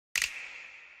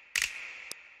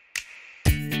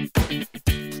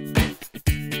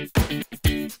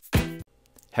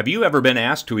Have you ever been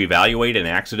asked to evaluate an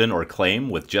accident or claim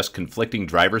with just conflicting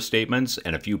driver statements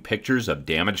and a few pictures of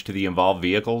damage to the involved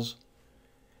vehicles?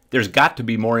 There's got to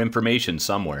be more information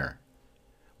somewhere.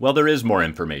 Well, there is more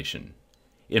information.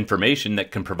 Information that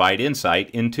can provide insight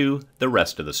into the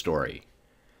rest of the story.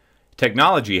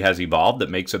 Technology has evolved that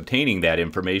makes obtaining that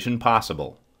information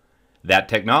possible. That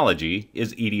technology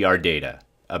is EDR data,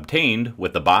 obtained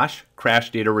with the Bosch Crash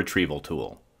Data Retrieval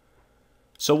Tool.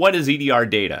 So what is EDR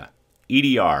data?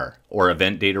 EDR, or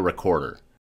Event Data Recorder.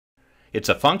 It's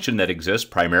a function that exists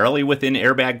primarily within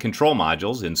airbag control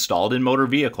modules installed in motor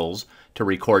vehicles to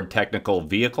record technical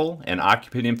vehicle and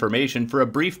occupant information for a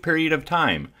brief period of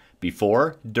time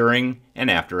before, during, and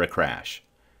after a crash.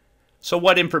 So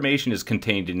what information is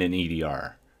contained in an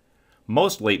EDR?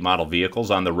 Most late model vehicles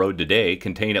on the road today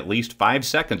contain at least 5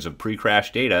 seconds of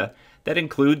pre-crash data that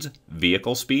includes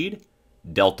vehicle speed,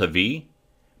 delta V,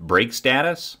 brake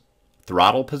status,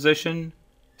 throttle position,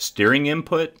 steering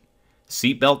input,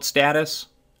 seatbelt status,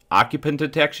 occupant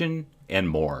detection, and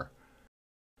more.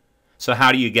 So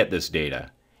how do you get this data?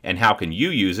 And how can you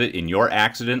use it in your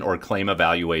accident or claim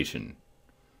evaluation?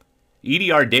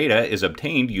 EDR data is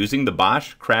obtained using the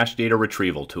Bosch Crash Data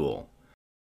Retrieval Tool.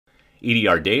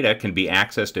 EDR data can be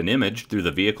accessed and imaged through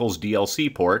the vehicle's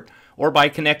DLC port or by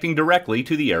connecting directly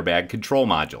to the airbag control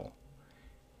module.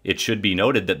 It should be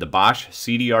noted that the Bosch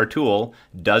CDR tool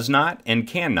does not and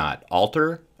cannot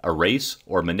alter, erase,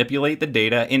 or manipulate the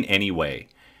data in any way.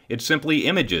 It simply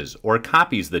images or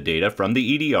copies the data from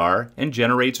the EDR and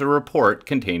generates a report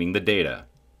containing the data.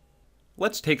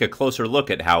 Let's take a closer look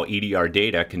at how EDR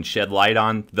data can shed light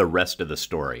on the rest of the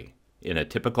story in a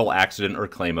typical accident or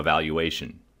claim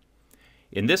evaluation.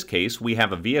 In this case, we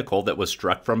have a vehicle that was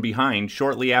struck from behind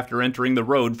shortly after entering the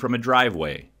road from a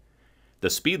driveway. The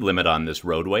speed limit on this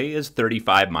roadway is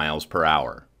 35 miles per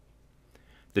hour.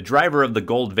 The driver of the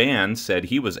gold van said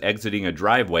he was exiting a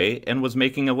driveway and was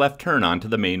making a left turn onto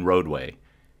the main roadway.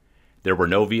 There were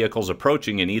no vehicles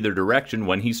approaching in either direction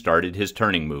when he started his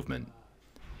turning movement.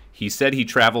 He said he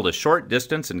traveled a short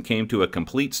distance and came to a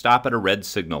complete stop at a red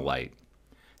signal light.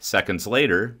 Seconds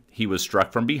later, he was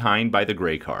struck from behind by the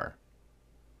gray car.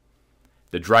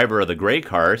 The driver of the gray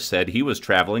car said he was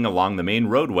traveling along the main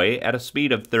roadway at a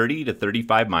speed of 30 to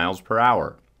 35 miles per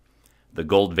hour. The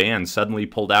gold van suddenly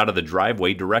pulled out of the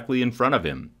driveway directly in front of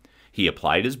him. He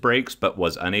applied his brakes but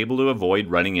was unable to avoid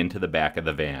running into the back of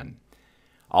the van.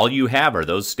 All you have are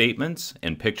those statements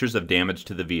and pictures of damage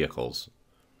to the vehicles.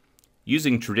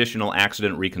 Using traditional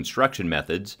accident reconstruction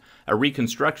methods, a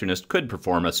reconstructionist could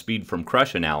perform a speed from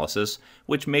crush analysis,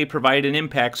 which may provide an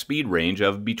impact speed range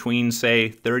of between, say,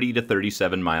 30 to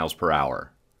 37 miles per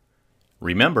hour.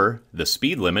 Remember, the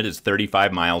speed limit is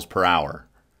 35 miles per hour.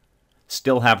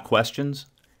 Still have questions?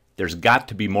 There's got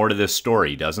to be more to this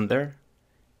story, doesn't there?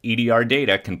 EDR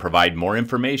data can provide more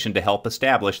information to help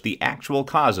establish the actual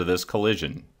cause of this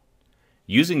collision.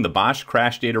 Using the Bosch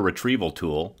Crash Data Retrieval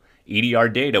Tool, EDR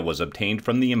data was obtained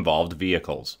from the involved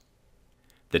vehicles.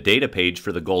 The data page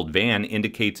for the gold van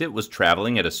indicates it was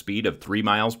traveling at a speed of 3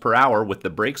 miles per hour with the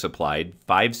brakes applied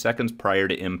 5 seconds prior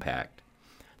to impact.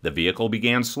 The vehicle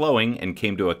began slowing and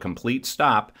came to a complete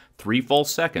stop 3 full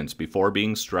seconds before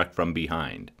being struck from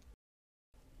behind.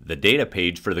 The data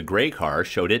page for the gray car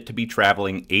showed it to be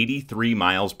traveling 83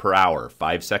 miles per hour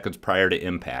 5 seconds prior to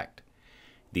impact.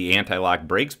 The anti-lock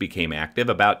brakes became active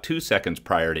about 2 seconds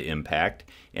prior to impact,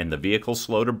 and the vehicle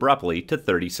slowed abruptly to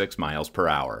 36 miles per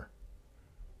hour.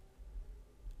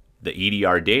 The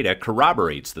EDR data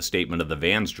corroborates the statement of the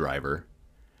van's driver.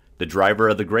 The driver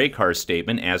of the gray car's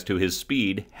statement as to his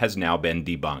speed has now been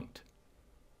debunked.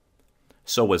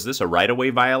 So was this a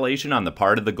right-of-way violation on the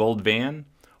part of the gold van,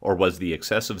 or was the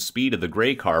excessive speed of the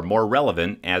gray car more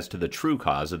relevant as to the true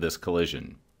cause of this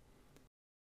collision?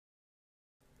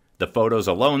 The photos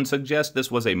alone suggest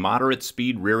this was a moderate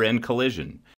speed rear-end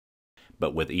collision,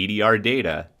 but with EDR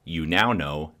data, you now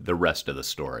know the rest of the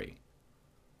story.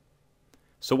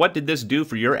 So what did this do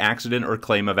for your accident or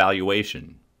claim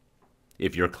evaluation?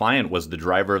 If your client was the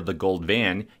driver of the gold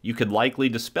van, you could likely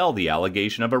dispel the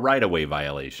allegation of a right-of-way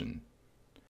violation.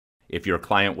 If your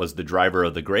client was the driver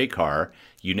of the gray car,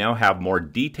 you now have more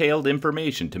detailed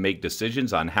information to make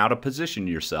decisions on how to position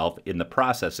yourself in the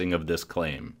processing of this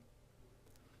claim.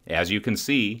 As you can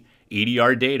see,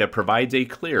 EDR data provides a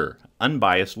clear,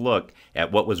 unbiased look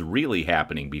at what was really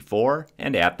happening before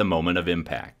and at the moment of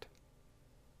impact.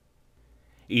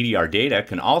 EDR data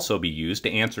can also be used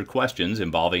to answer questions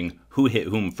involving who hit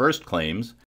whom first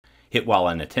claims, hit while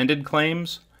unattended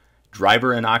claims,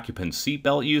 driver and occupant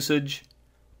seatbelt usage,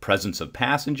 presence of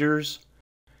passengers,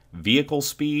 vehicle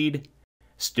speed,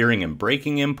 steering and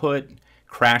braking input,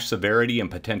 crash severity and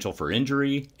potential for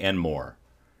injury, and more.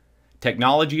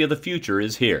 Technology of the future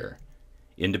is here.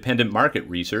 Independent market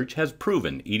research has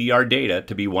proven EDR data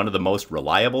to be one of the most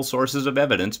reliable sources of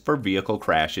evidence for vehicle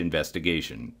crash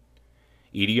investigation.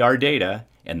 EDR data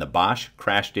and the Bosch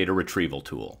Crash Data Retrieval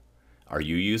Tool. Are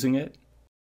you using it?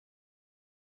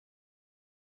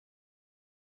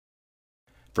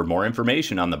 For more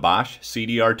information on the Bosch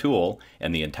CDR tool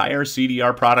and the entire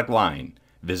CDR product line,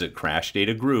 visit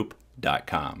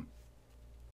crashdatagroup.com.